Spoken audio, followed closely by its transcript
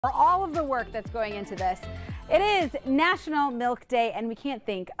For all of the work that's going into this. It is National Milk Day, and we can't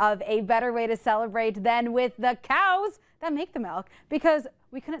think of a better way to celebrate than with the cows that make the milk, because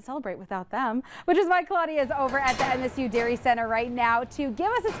we couldn't celebrate without them, which is why Claudia is over at the MSU Dairy Center right now to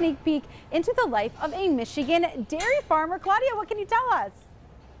give us a sneak peek into the life of a Michigan dairy farmer. Claudia, what can you tell us?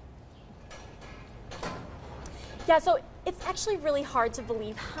 Yeah, so it's actually really hard to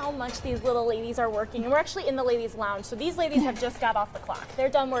believe how much these little ladies are working. And we're actually in the ladies' lounge. So these ladies have just got off the clock. They're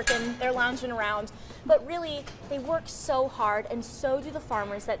done working, they're lounging around. But really, they work so hard, and so do the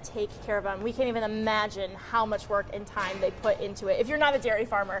farmers that take care of them. We can't even imagine how much work and time they put into it if you're not a dairy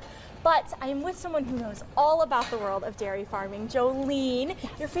farmer. But I am with someone who knows all about the world of dairy farming. Jolene,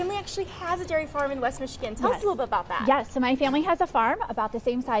 your family actually has a dairy farm in West Michigan. Tell us a little bit about that. Yes, so my family has a farm about the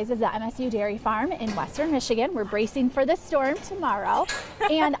same size as the MSU Dairy Farm in Western Michigan. We're bracing for the storm tomorrow.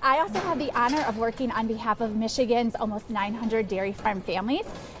 And I also have the honor of working on behalf of Michigan's almost 900 dairy farm families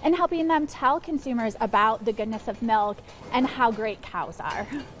and helping them tell consumers about the goodness of milk and how great cows are.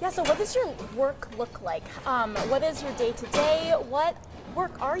 Yeah, so what does your work look like? What is your day-to-day? What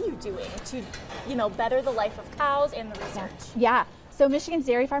work are you doing to, better the life of cows and the research? Yeah. So Michigan's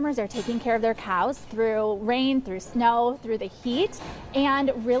dairy farmers are taking care of their cows through rain, through snow, through the heat,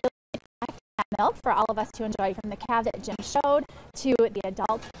 and really milk for all of us to enjoy, from the calf that Jim showed to the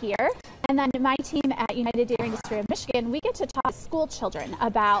adults here. And then my team at United Dairy Industry of Michigan, we get to talk to school children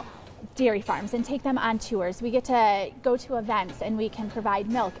about dairy farms and take them on tours. We get to go to events, and we can provide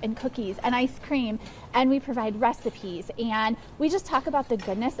milk and cookies and ice cream, and we provide recipes, and we just talk about the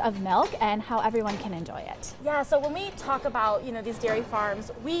goodness of milk and how everyone can enjoy it. Yeah, so when we talk about these dairy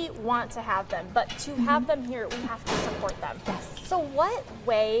farms, we want to have them, but to have them here, we have to support them. Yes. So what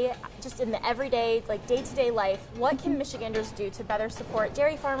way, just in the everyday, day-to-day life, what can Michiganders do to better support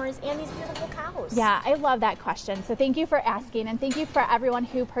dairy farmers and these beautiful cows? Yeah, I love that question. So thank you for asking, and thank you for everyone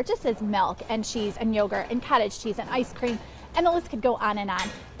who purchases milk and cheese and yogurt and cottage cheese and ice cream, and the list could go on and on.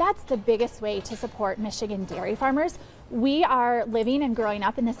 That's the biggest way to support Michigan dairy farmers. We are living and growing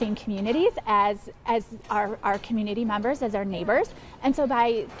up in the same communities as our community members, as our neighbors. And so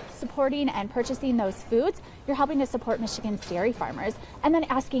by supporting and purchasing those foods, you're helping to support Michigan's dairy farmers. And then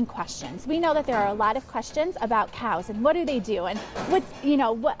asking questions. We know that there are a lot of questions about cows and what do they do, and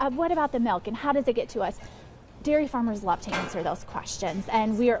what about the milk and how does it get to us? Dairy farmers love to answer those questions,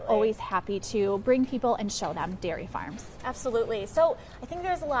 and we are always happy to bring people and show them dairy farms. Absolutely. So I think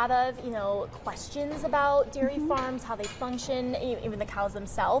there's a lot of questions about dairy farms, how they function, even the cows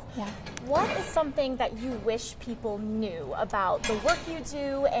themselves. Yeah. What is something that you wish people knew about the work you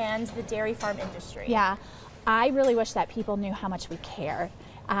do and the dairy farm industry? Yeah, I really wish that people knew how much we care.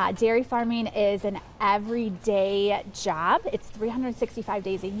 Dairy farming is an everyday job. It's 365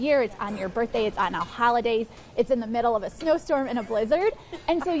 days a year. It's on your birthday. It's on all holidays. It's in the middle of a snowstorm and a blizzard.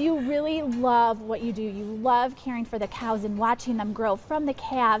 And so you really love what you do. You love caring for the cows and watching them grow from the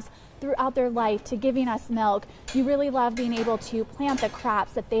calves throughout their life to giving us milk. You really love being able to plant the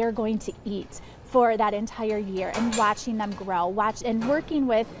crops that they are going to eat for that entire year and watching them grow, and working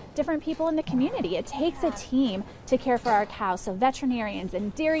with different people in the community. It takes a team to care for our cows, so veterinarians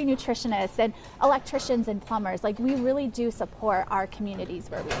and dairy nutritionists and electricians and plumbers. We really do support our communities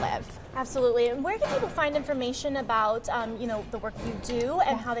where we live. Absolutely. And where can people find information about the work you do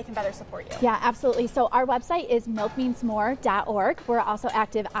and how they can better support you? Yeah, absolutely. So our website is milkmeansmore.org. We're also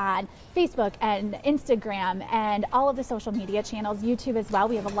active on Facebook and Instagram and all of the social media channels, YouTube as well.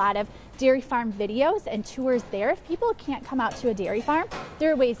 We have a lot of dairy farm videos and tours there. If people can't come out to a dairy farm,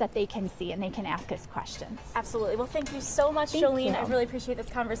 there are ways that they can see and they can ask us questions. Absolutely. Well, thank you so much, Jolene. I really appreciate this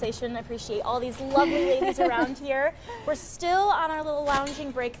conversation. I appreciate all these lovely ladies around here. We're still on our little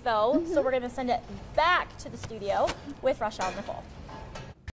lounging break, though, so we're going to send it back to the studio with Rochelle and Nicole.